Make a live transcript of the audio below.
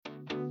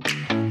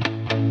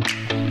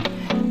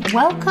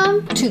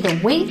Welcome to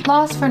the Weight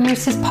Loss for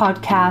Nurses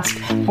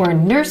podcast, where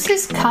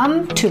nurses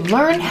come to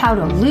learn how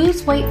to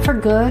lose weight for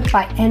good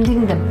by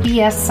ending the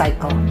BS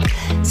cycle.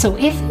 So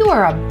if you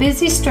are a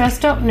busy,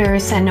 stressed out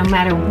nurse and no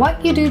matter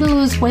what you do to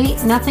lose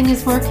weight, nothing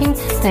is working,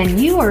 then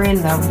you are in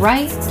the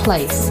right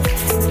place.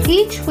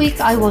 Each week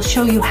I will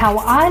show you how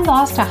I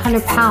lost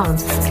 100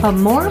 pounds, but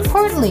more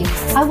importantly,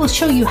 I will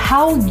show you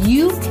how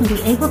you can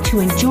be able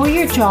to enjoy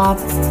your job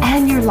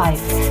and your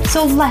life.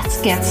 So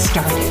let's get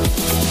started.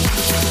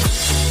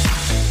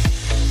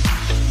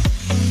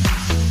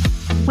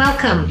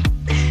 Welcome.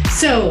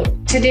 So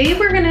today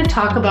we're going to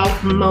talk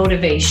about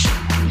motivation.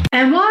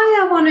 And why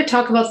I want to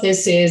talk about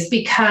this is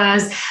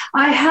because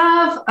I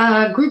have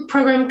a group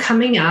program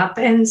coming up.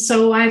 And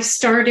so I've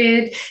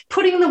started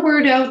putting the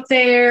word out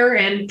there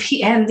and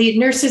the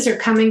nurses are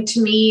coming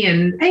to me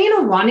and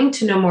wanting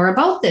to know more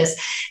about this.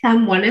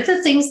 And one of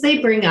the things they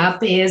bring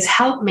up is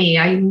help me.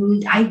 I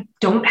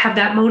don't have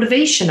that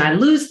motivation. I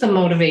lose the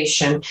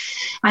motivation.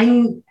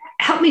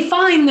 Help me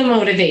find the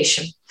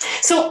motivation.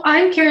 So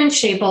I'm Karen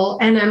Schabel,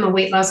 and I'm a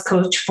weight loss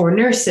coach for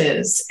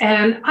nurses.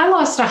 And I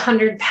lost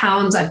 100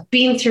 pounds. I've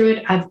been through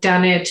it. I've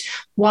done it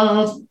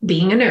while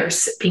being a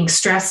nurse, being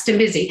stressed and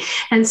busy.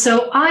 And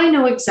so I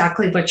know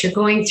exactly what you're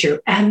going through.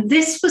 And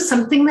this was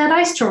something that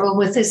I struggle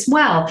with as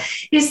well,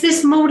 is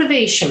this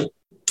motivation.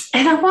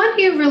 And I want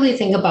you to really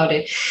think about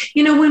it.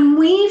 When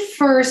we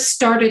first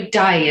started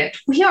diet,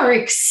 we are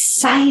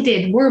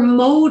excited. We're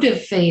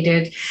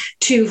motivated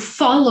to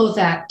follow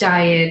that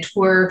diet.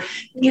 We're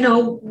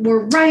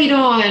right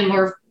on.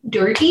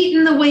 We're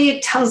eating the way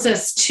it tells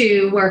us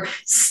to. We're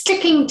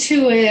sticking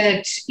to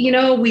it.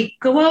 We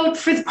go out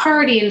for the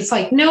party and it's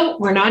like, no,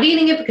 we're not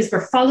eating it because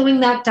we're following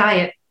that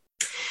diet.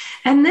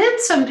 And then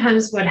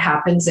sometimes what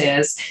happens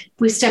is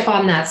we step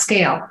on that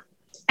scale.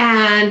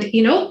 And,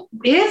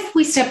 if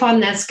we step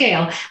on that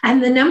scale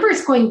and the number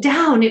is going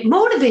down, it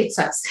motivates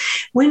us.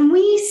 When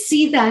we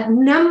see that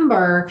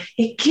number,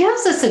 it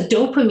gives us a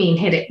dopamine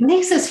hit. It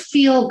makes us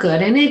feel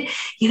good. And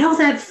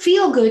that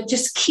feel good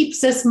just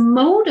keeps us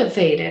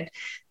motivated.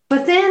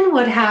 But then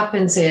what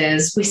happens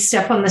is we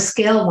step on the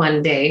scale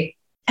one day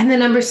and the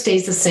number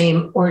stays the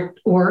same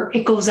or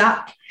it goes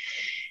up.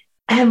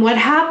 And what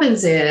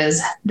happens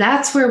is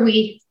that's where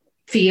we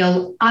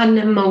feel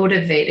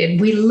unmotivated.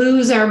 We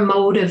lose our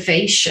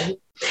motivation.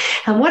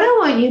 And what I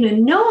want you to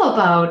know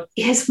about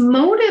is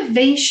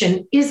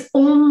motivation is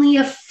only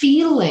a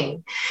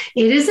feeling.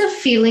 It is a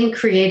feeling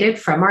created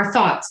from our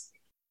thoughts.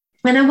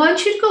 And I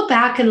want you to go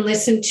back and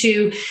listen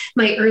to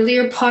my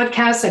earlier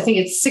podcast. I think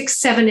it's 6,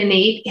 7, and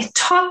 8. It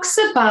talks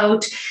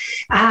about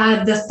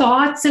the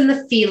thoughts and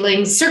the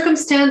feelings,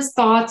 circumstance,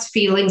 thoughts,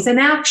 feelings, and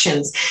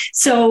actions.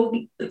 So,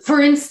 for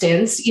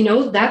instance,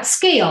 that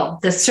scale,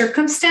 the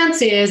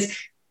circumstance is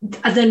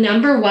the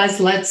number was,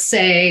 let's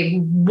say,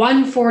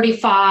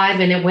 145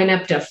 and it went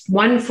up to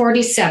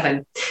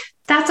 147.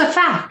 That's a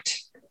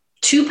fact.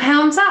 2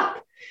 pounds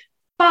up.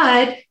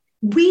 But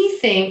we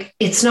think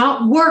it's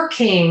not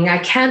working. I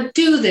can't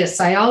do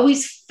this. I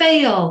always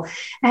fail.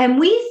 And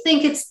we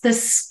think it's the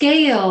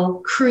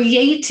scale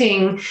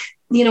creating,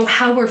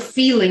 how we're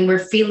feeling. We're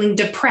feeling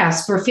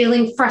depressed. We're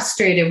feeling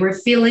frustrated. We're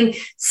feeling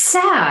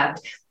sad.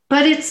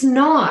 But it's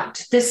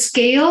not. The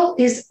scale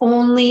is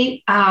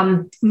only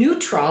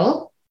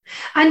neutral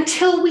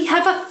until we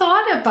have a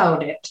thought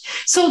about it.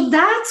 So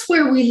that's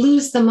where we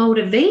lose the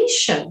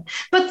motivation.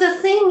 But the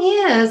thing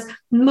is,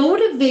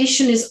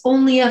 motivation is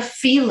only a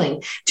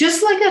feeling,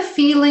 just like a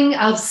feeling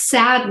of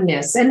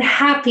sadness and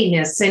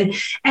happiness and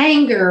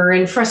anger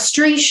and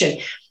frustration.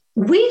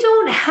 We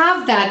don't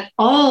have that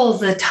all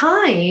the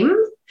time.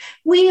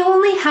 We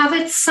only have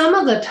it some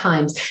of the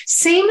times.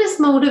 Same as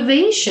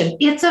motivation.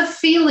 It's a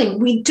feeling.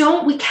 We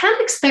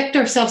can't expect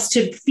ourselves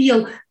to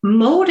feel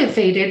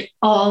motivated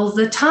all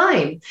the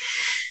time.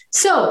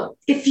 So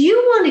if you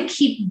want to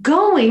keep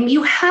going,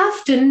 you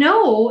have to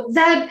know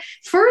that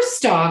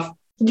first off,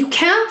 you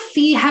can't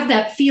have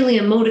that feeling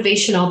of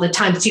motivation all the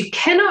time. So you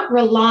cannot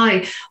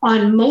rely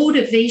on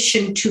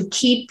motivation to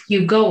keep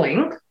you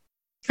going.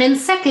 And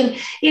second,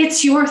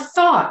 it's your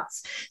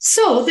thoughts.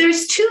 So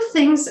there's 2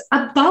 things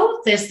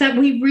about this that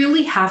we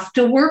really have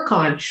to work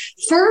on.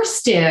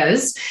 First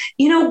is,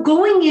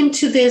 going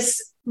into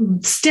this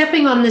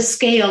stepping on the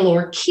scale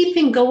or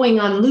keeping going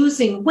on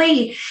losing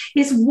weight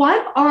is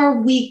what are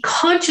we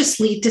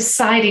consciously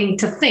deciding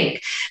to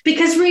think?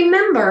 Because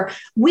remember,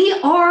 we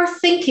are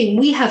thinking,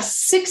 we have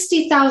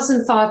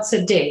 60,000 thoughts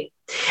a day.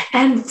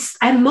 And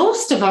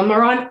most of them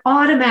are on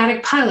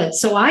automatic pilot.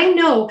 So I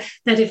know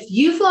that if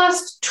you've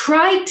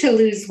tried to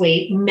lose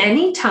weight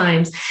many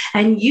times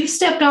and you've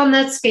stepped on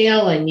that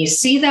scale and you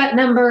see that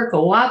number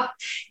go up,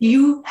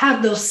 you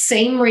have those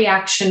same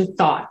reaction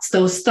thoughts.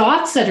 Those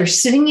thoughts that are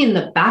sitting in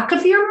the back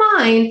of your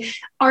mind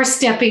are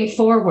stepping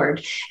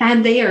forward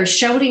and they are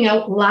shouting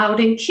out loud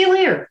and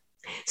clear.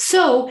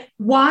 So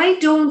why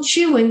don't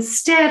you,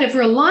 instead of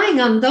relying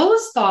on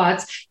those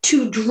thoughts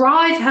to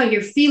drive how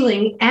you're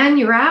feeling and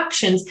your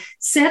actions,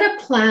 set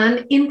a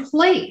plan in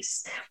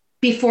place?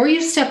 before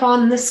you step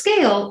on the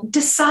scale,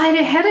 decide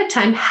ahead of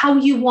time how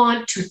you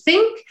want to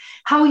think,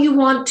 how you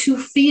want to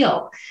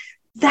feel.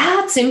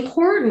 That's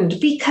important,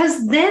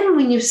 because then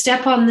when you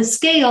step on the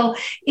scale,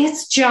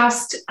 it's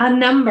just a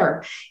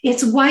number.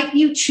 It's what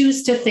you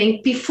choose to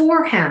think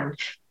beforehand.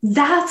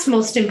 That's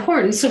most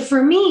important. So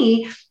for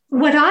me,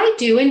 what I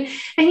do, and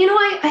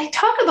I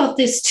talk about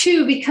this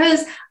too,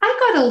 because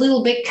I got a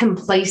little bit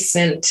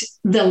complacent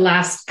the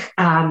last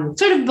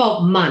sort of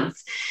about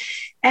month.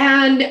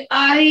 And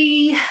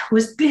I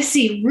was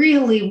busy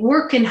really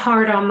working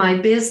hard on my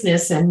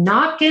business and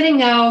not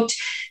getting out,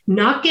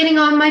 not getting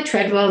on my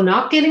treadmill,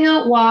 not getting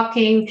out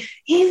walking,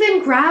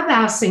 even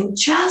grab-assing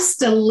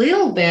just a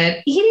little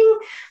bit, eating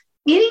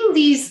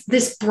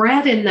this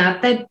bread and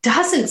that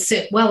doesn't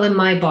sit well in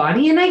my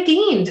body. And I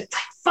gained like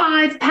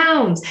 5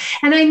 pounds.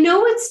 And I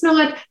know it's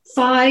not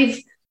 5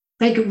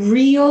 like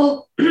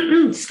real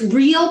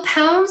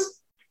pounds.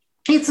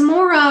 It's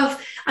more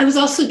of, I was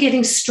also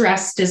getting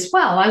stressed as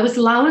well. I was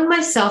allowing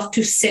myself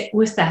to sit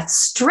with that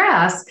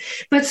stress,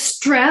 but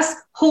stress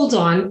holds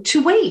on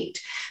to weight.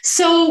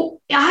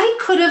 So I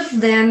could have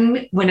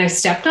then, when I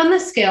stepped on the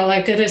scale,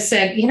 I could have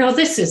said,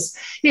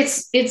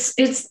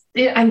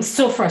 I'm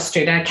so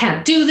frustrated. I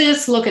can't do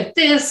this. Look at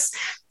this.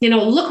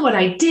 Look what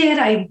I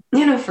did.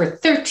 For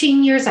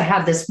 13 years, I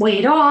had this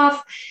weight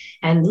off.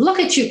 And look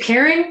at you,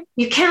 Karen.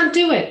 You can't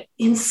do it.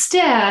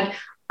 Instead,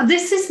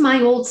 this is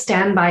my old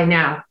standby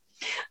now.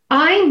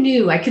 I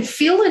knew, I could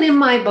feel it in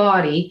my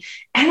body,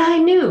 and I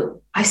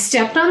knew I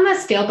stepped on the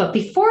scale. But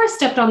before I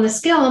stepped on the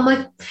scale, I'm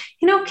like,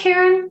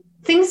 Karen,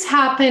 things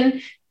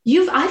happen.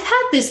 I've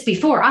had this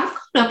before. I've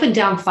gone up and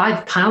down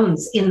 5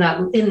 pounds in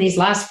these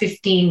last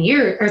 15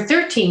 years or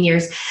 13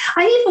 years.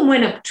 I even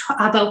went up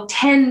about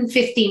 10,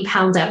 15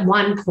 pounds at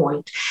one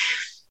point.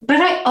 But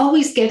I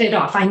always get it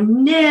off. I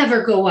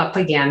never go up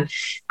again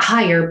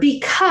higher,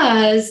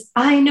 because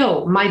I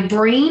know my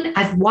brain,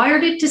 I've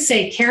wired it to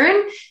say,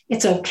 Karen,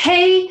 it's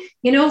okay.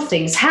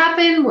 Things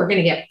happen. We're going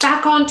to get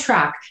back on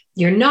track.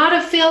 You're not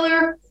a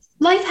failure.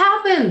 Life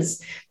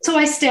happens. So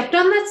I stepped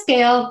on that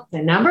scale.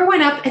 The number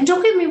went up. And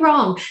don't get me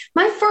wrong,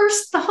 my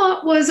first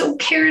thought was, oh,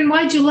 Karen,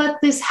 why'd you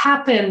let this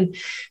happen?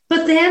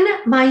 But then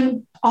my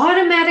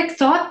automatic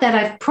thought that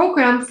I've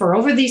programmed for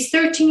over these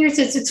 13 years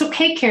is, it's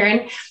okay,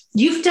 Karen.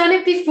 You've done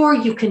it before.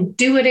 You can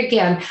do it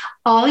again.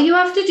 All you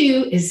have to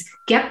do is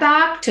get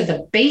back to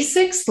the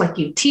basics like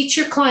you teach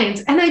your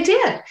clients. And I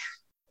did.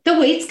 The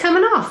weight's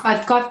coming off.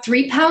 I've got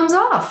 3 pounds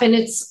off, and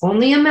it's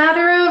only a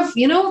matter of,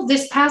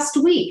 this past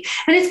week.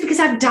 And it's because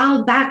I've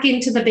dialed back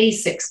into the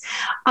basics.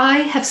 I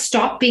have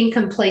stopped being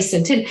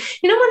complacent. And,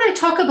 when I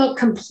talk about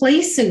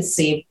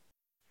complacency,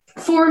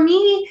 for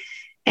me,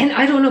 and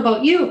I don't know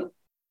about you,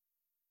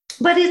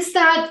 but it's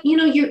that,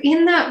 you're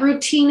in that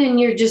routine and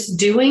you're just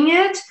doing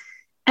it.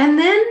 And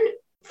then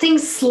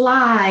things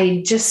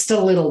slide just a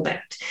little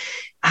bit.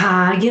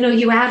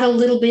 You add a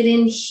little bit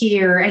in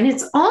here, and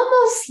it's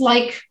almost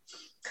like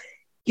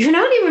you're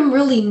not even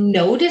really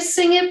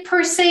noticing it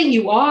per se.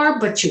 You are,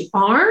 but you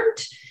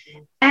aren't.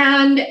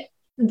 And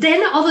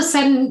then all of a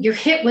sudden you're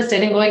hit with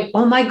it and going,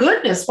 oh my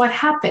goodness, what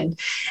happened?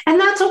 And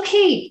that's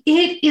okay.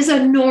 It is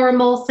a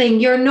normal thing.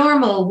 You're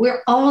normal.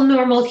 We're all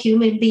normal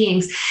human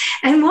beings.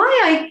 And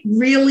why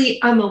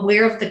I'm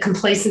aware of the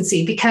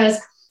complacency, because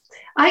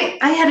I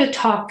had a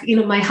talk,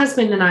 my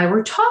husband and I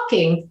were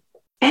talking,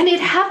 and it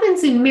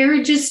happens in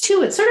marriages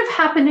too. It sort of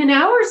happened in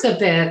ours a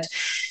bit.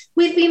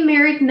 We've been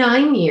married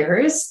 9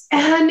 years.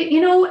 And,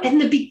 in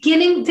the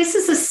beginning, this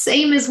is the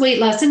same as weight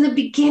loss. In the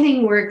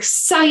beginning, we're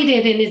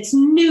excited and it's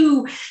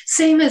new,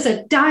 same as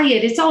a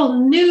diet. It's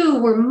all new.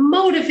 We're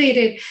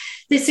motivated,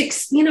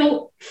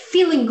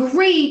 feeling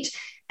great.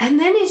 And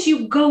then as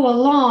you go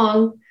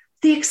along,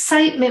 the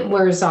excitement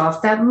wears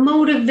off, that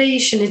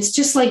motivation. It's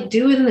just like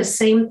doing the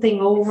same thing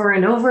over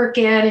and over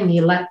again. And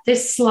you let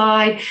this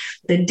slide,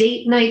 the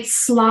date night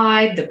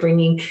slide, the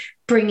bringing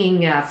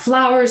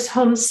flowers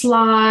home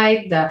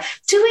slide,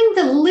 doing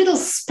the little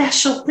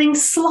special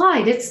things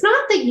slide. It's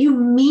not that you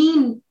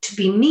mean to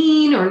be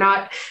mean or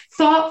not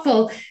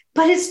thoughtful,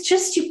 but it's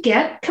just you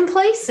get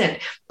complacent.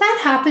 That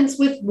happens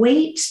with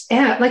weight,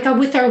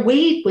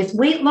 with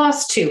weight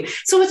loss too.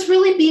 So it's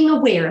really being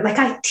aware. Like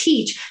I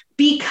teach,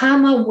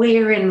 become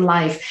aware in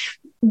life.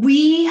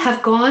 We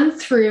have gone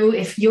through,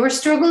 if you're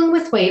struggling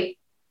with weight,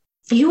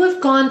 you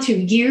have gone through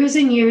years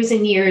and years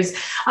and years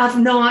of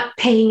not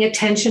paying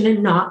attention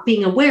and not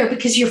being aware,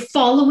 because you're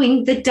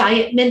following the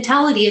diet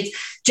mentality. It's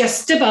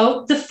just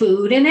about the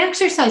food and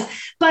exercise,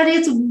 but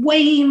it's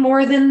way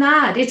more than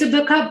that. It's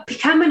about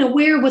becoming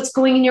aware of what's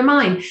going in your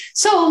mind.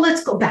 So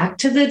let's go back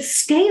to the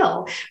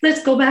scale.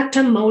 Let's go back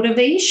to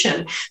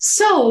motivation.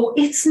 So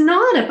it's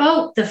not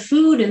about the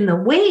food and the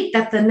weight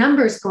that the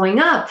number's going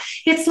up.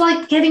 It's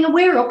like getting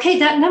aware, okay,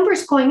 that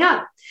number's going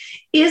up.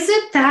 Is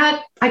it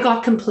that I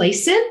got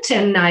complacent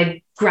and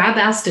I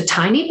grab-assed a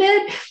tiny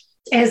bit?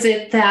 Is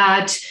it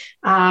that,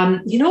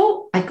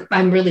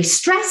 I'm really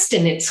stressed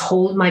and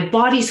my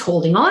body's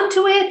holding on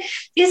to it?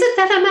 Is it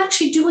that I'm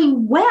actually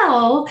doing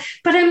well,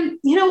 but I'm,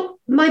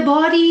 my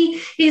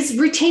body is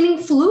retaining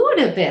fluid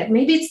a bit.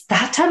 Maybe it's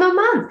that time of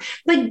month.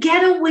 Like,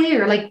 get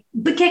aware,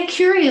 but get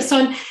curious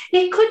on,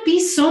 it could be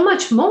so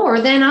much more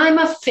than I'm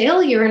a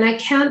failure and I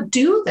can't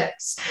do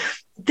this.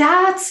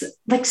 That's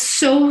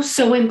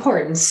so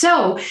important.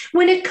 So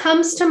when it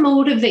comes to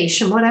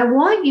motivation, what I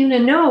want you to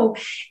know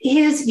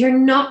is you're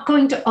not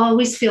going to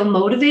always feel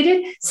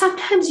motivated.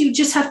 Sometimes you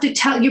just have to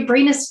your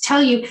brain has to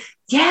tell you,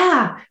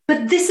 yeah,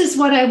 but this is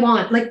what I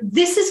want.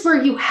 This is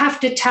where you have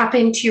to tap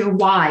into your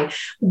why.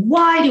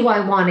 Why do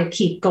I want to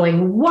keep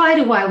going? Why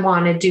do I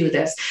want to do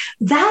this?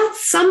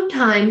 That's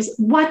sometimes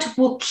what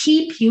will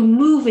keep you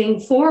moving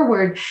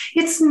forward.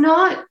 It's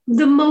not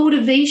the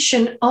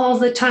motivation all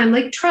the time.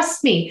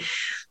 Trust me,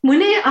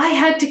 when I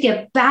had to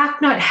get back,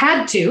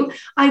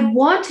 I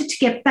wanted to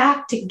get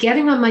back to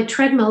getting on my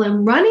treadmill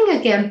and running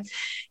again.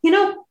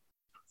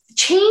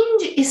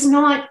 Change is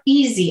not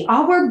easy.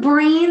 Our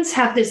brains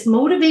have this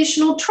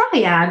motivational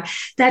triad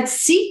that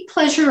seek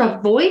pleasure,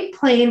 avoid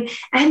pain,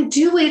 and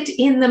do it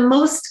in the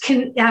most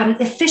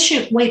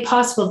efficient way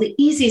possible, the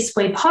easiest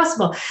way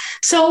possible.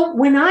 So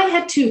when I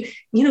had to,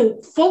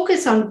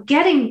 focus on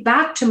getting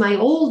back to my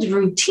old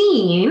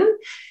routine,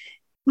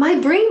 my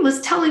brain was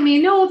telling me,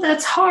 no,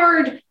 that's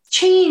hard.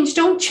 Change,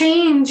 don't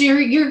change.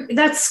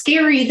 That's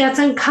scary. That's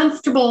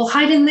uncomfortable.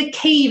 Hide in the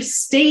cave,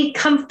 stay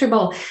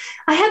comfortable.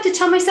 I had to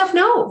tell myself,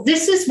 no,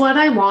 this is what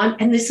I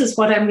want. And this is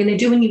what I'm going to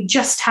do. And you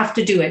just have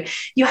to do it.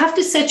 You have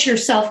to set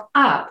yourself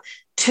up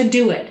to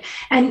do it.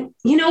 And,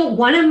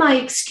 one of my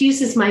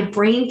excuses my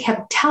brain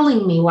kept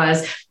telling me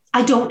was,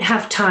 I don't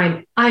have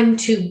time. I'm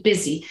too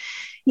busy.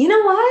 You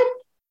know what?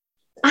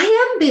 I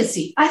am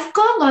busy. I've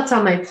got lots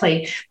on my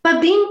plate,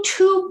 but being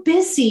too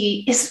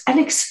busy is an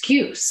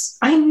excuse.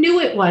 I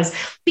knew it was,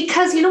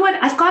 because you know what?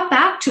 I've got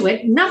back to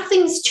it.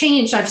 Nothing's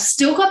changed. I've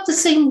still got the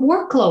same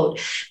workload,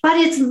 but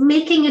it's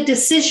making a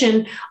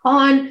decision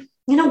on,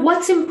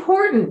 what's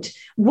important.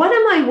 What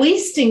am I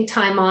wasting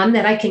time on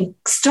that I can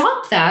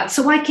stop that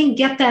so I can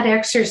get that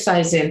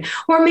exercise in?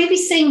 Or maybe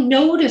saying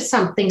no to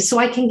something so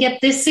I can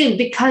get this in,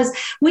 because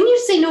when you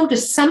say no to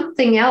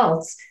something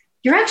else,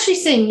 you're actually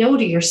saying no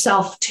to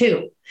yourself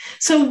too.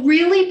 So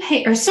really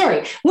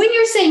when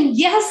you're saying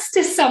yes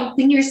to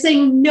something, you're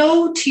saying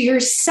no to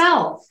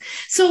yourself.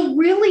 So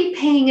really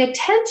paying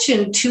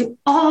attention to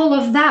all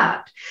of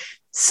that.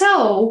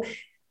 So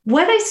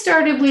what I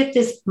started with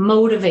is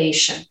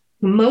motivation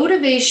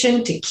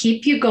to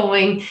keep you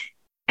going.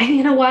 And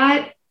you know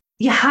what?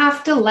 You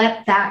have to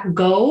let that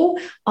go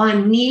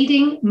on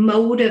needing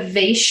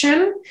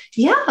motivation.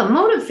 Yeah,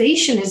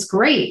 motivation is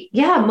great.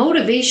 Yeah,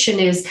 motivation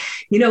is,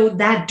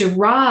 that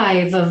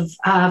drive of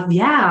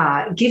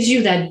it gives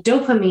you that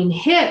dopamine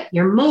hit.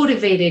 You're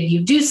motivated,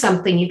 you do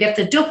something, you get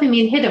the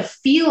dopamine hit of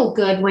feel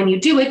good when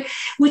you do it,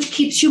 which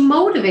keeps you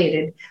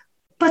motivated.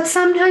 But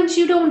sometimes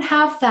you don't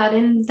have that,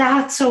 and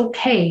that's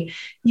okay.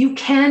 You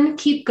can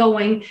keep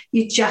going.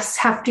 You just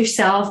have to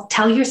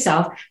tell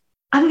yourself,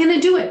 I'm going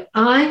to do it.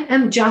 I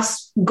am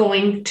just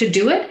going to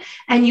do it.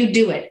 And you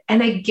do it.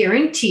 And I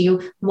guarantee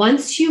you,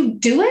 once you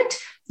do it,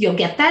 you'll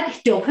get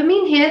that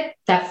dopamine hit,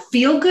 that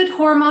feel-good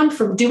hormone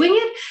from doing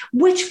it,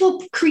 which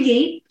will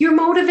create your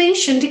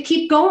motivation to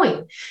keep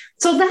going.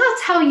 So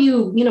that's how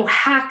you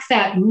hack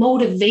that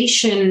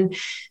motivation,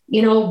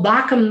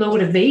 lack of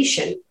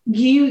motivation.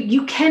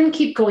 You can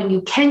keep going.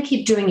 You can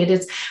keep doing it.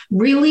 It's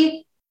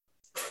really,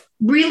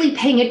 really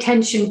paying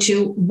attention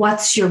to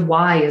what's your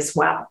why as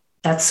well.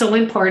 That's so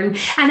important.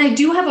 And I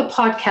do have a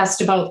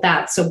podcast about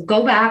that. So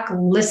go back,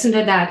 listen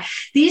to that.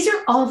 These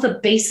are all the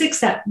basics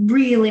that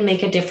really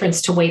make a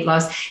difference to weight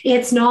loss.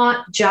 It's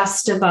not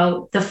just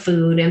about the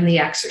food and the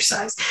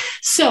exercise.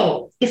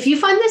 So if you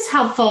find this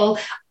helpful,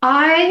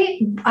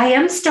 I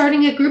am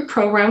starting a group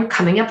program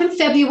coming up in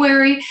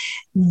February.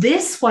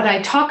 What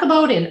I talk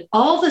about in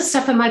all the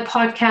stuff in my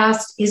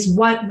podcast is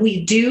what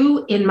we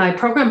do in my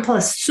program,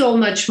 plus so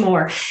much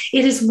more.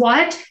 It is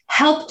what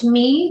helped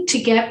me to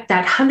get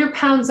that 100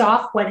 pounds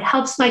off, what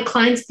helps my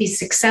clients be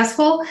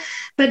successful,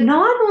 but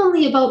not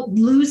only about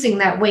losing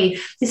that weight,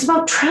 it's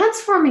about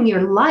transforming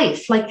your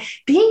life, like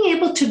being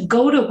able to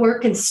go to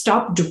work and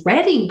stop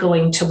dreading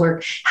going to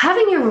work,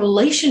 having your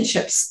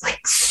relationships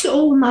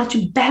so much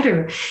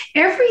better.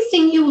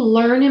 Everything you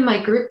learn in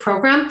my group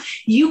program,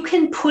 you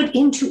can put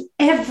into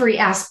every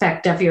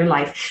aspect of your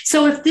life.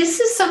 So if this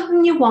is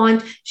something you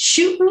want,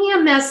 shoot me a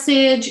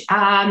message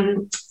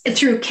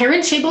through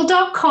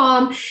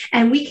KarenShabel.com,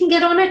 and we can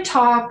get on a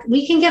talk.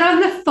 We can get on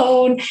the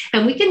phone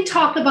and we can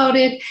talk about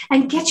it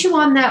and get you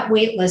on that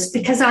wait list,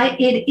 because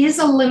it is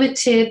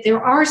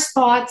there are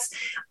spots,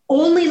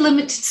 only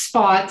limited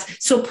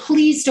spots. So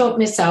please don't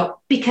miss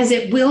out, because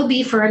it won't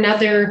be for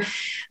another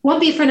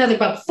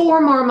about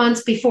 4 more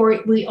months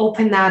before we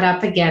open that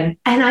up again.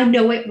 And I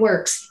know it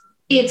works.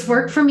 It's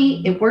worked for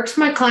me. It works for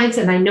my clients,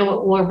 and I know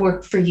it will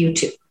work for you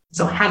too.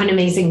 So have an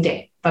amazing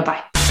day.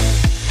 Bye-bye.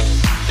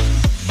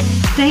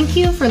 Thank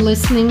you for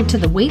listening to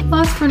the Weight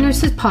Loss for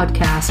Nurses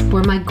podcast,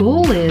 where my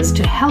goal is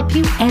to help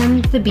you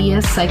end the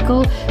BS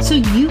cycle so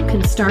you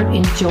can start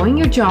enjoying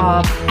your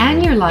job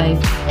and your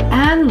life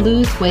and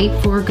lose weight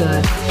for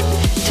good.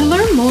 To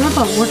learn more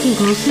about working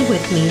closely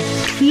with me,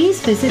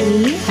 please visit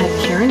me at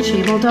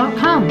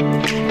KarenShabel.com.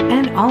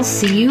 And I'll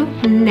see you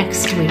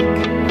next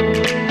week.